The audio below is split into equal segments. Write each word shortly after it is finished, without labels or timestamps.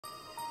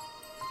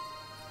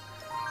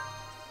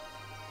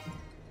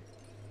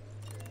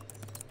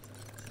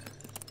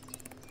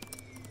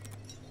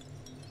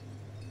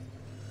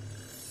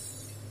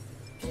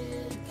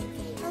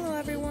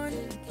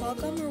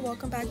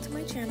welcome back to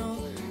my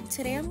channel.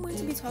 Today I'm going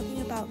to be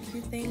talking about a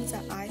few things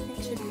that I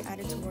think should be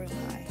added to Royale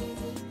High.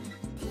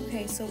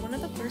 Okay, so one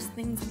of the first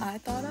things I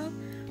thought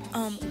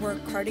of were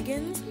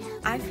cardigans.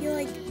 I feel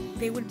like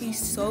they would be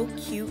so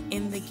cute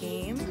in the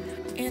game,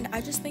 and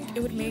I just think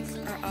it would make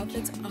our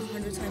outfits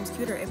 100 times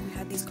cuter if we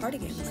had these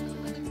cardigans.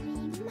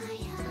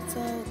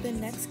 So the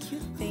next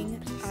cute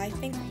thing I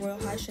think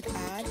Royale High should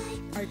add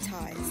are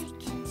ties.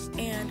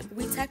 And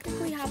we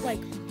technically have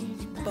like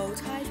bow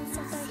ties and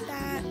stuff like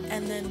that,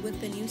 and then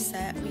with the new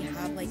set we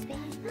have like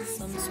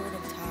some sort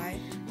of tie,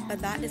 but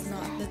that is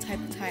not the type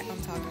of tie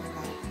I'm talking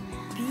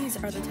about. These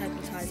are the type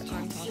of ties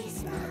I'm talking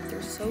about.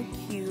 They're so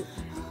cute,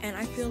 and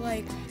I feel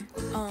like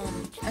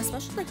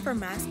especially like for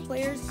mask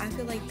players, I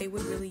feel like they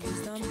would really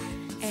use them.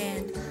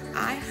 And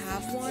I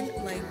have one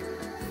like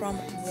from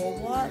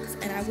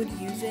Roblox, and I would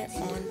use it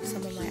on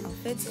some of my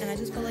outfits, and I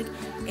just felt like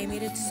it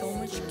made it so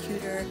much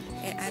cuter.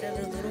 It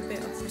added a little bit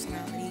of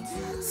personality.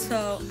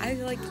 So I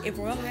feel like if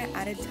Royale High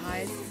added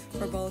ties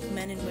for both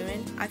men and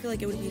women, I feel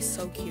like it would be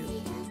so cute.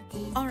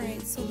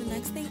 Alright, so the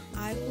next thing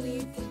I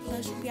believe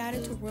that should be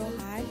added to Royale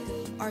High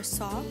are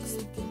socks,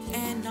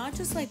 and not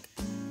just like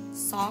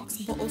socks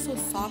but also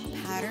sock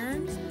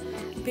patterns,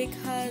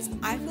 because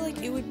I feel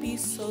like it would be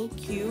so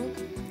cute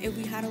if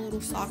we had a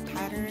little sock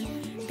pattern,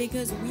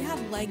 because we have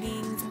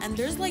leggings and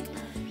there's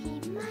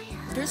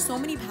so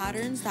many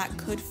patterns that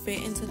could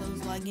fit into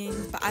those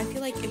leggings, but I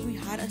feel like if we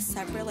had a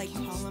separate like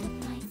column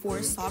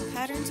for sock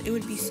patterns, it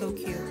would be so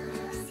cute.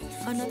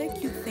 Another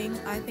cute thing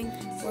I think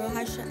Royale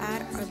High should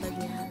add are leg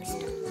warmers.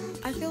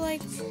 I feel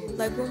like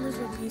leg warmers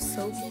would be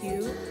so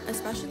cute,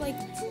 especially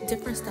like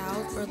different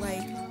styles or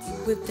like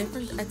with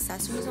different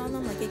accessories on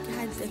them. Like it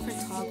had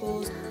different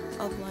toggles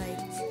of like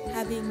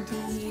having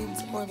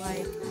beads or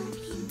like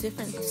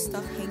different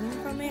stuff hanging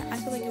from it. I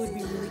feel like it would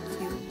be really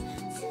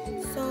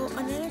cute. So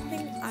another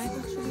thing I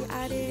think should be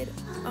added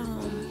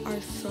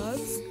are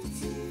shrugs,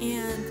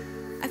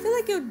 and I feel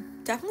like it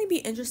would definitely be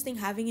interesting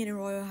having it in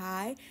Royale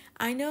High.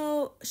 I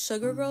know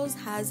Sugar Girls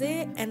has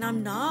it, and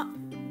I'm not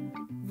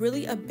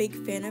really a big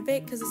fan of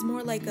it because it's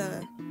more like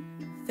a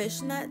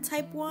fishnet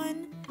type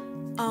one,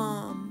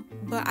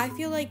 but I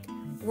feel like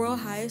Royale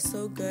High is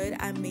so good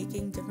at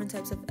making different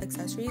types of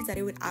accessories that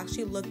it would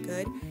actually look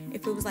good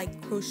if it was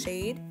like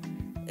crocheted.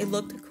 It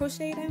looked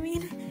crocheted, I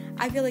mean.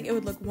 I feel like it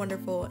would look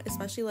wonderful,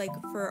 especially like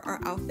for our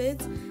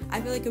outfits.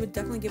 I feel like it would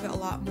definitely give it a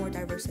lot more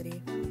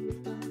diversity.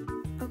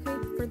 Okay,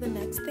 for the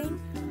next thing,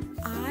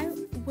 I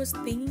was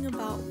thinking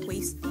about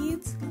waist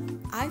beads.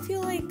 I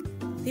feel like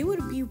they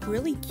would be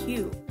really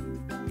cute,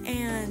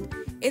 and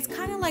it's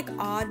kind of like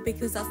odd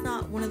because that's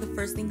not one of the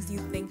first things you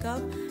think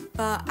of,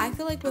 but I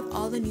feel like with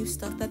all the new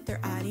stuff that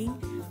they're adding,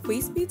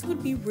 waist beads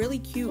would be really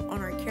cute on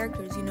our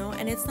characters, you know.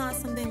 And it's not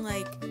something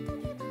like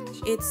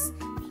it's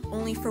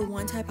only for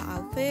one type of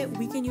outfit.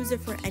 We can use it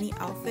for any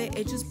outfit.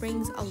 It just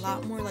brings a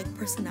lot more like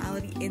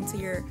personality into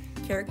your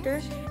character,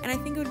 and I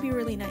think it would be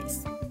really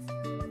nice.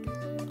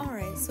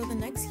 Alright, so the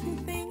next cute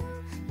thing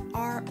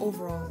are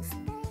overalls.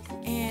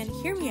 And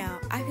hear me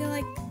out, I feel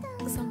like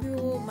some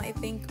people might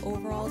think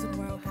overalls in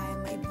Royale High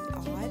might be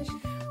odd,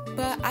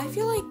 but I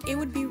feel like it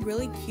would be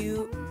really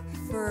cute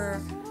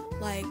for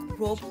like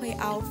roleplay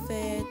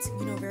outfits,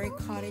 you know, very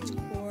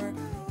cottagecore,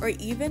 or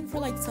even for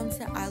like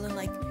Sunset Island,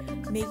 like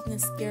making a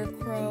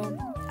scarecrow.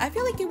 I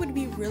feel like it would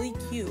be really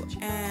cute,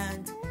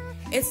 and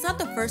it's not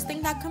the first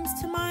thing that comes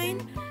to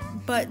mind,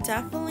 but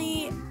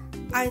definitely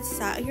I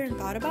sat here and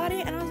thought about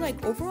it, and I was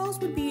like, overalls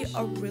would be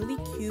a really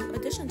cute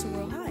addition to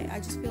Royale High. I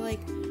just feel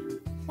like,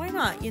 why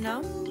not, you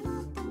know?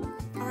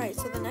 Alright,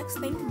 so the next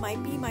thing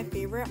might be my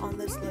favorite on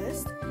this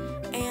list,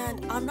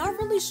 and I'm not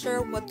really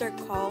sure what they're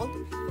called.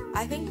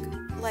 I think,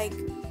 like,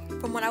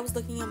 from when I was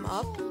looking them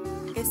up,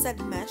 it said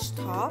mesh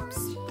tops,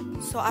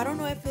 so I don't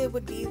know if it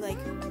would be, like,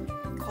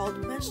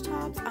 called mesh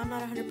tops. I'm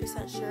not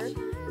 100% sure,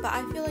 but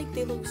I feel like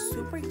they look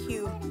super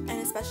cute, and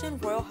especially in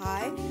Royale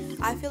High,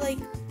 I feel like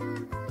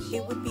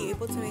it would be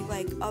able to make,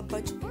 like, a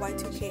bunch of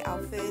Y2K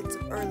outfits,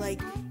 or,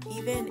 like,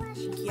 even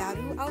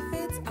Gyaru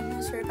outfits. I'm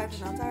not sure if I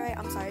pronounced that right.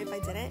 I'm sorry if I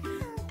didn't.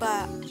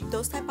 But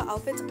those type of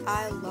outfits,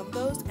 I love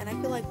those, and I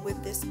feel like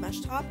with this mesh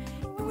top,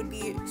 it would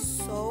be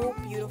so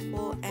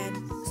beautiful and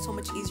so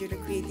much easier to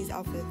create these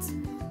outfits.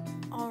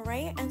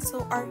 Alright, and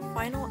so our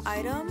final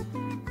item,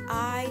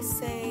 I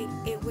say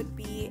it would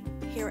be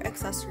hair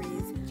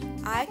accessories.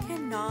 I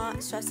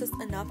cannot stress this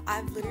enough.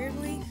 I've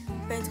literally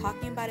been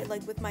talking about it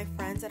like with my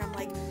friends, and I'm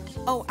like,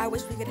 oh, I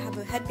wish we could have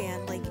a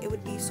headband. Like, it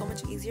would be so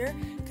much easier,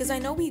 because I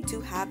know we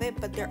do have it,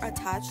 but they're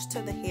attached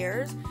to the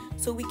hairs,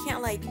 so we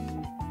can't like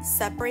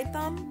separate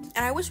them,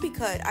 and I wish we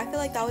could. I feel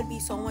like that would be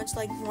so much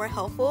like more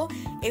helpful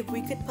if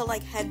we could put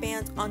like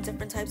headbands on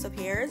different types of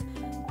hairs,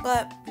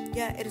 but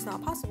yeah, it is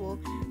not possible.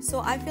 So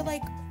I feel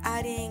like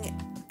adding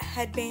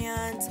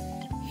headbands,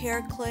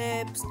 hair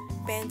clips,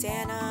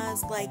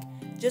 bandanas, like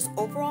just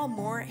overall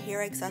more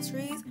hair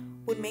accessories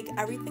would make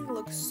everything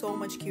look so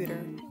much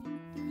cuter.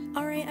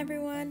 Alright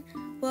everyone,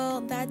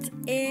 well that's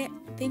it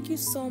thank you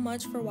so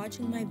much for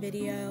watching my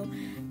video,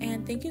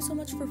 and thank you so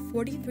much for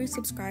 43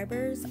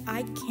 subscribers.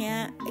 I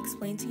can't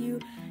explain to you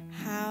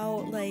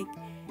how, like,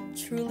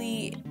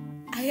 truly,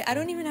 I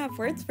don't even have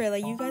words for it.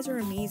 Like, you guys are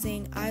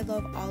amazing. I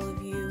love all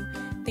of you.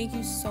 Thank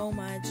you so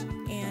much,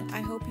 and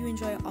I hope you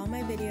enjoy all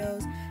my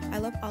videos. I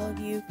love all of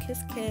you. Kiss,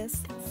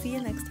 kiss. See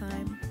you next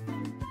time.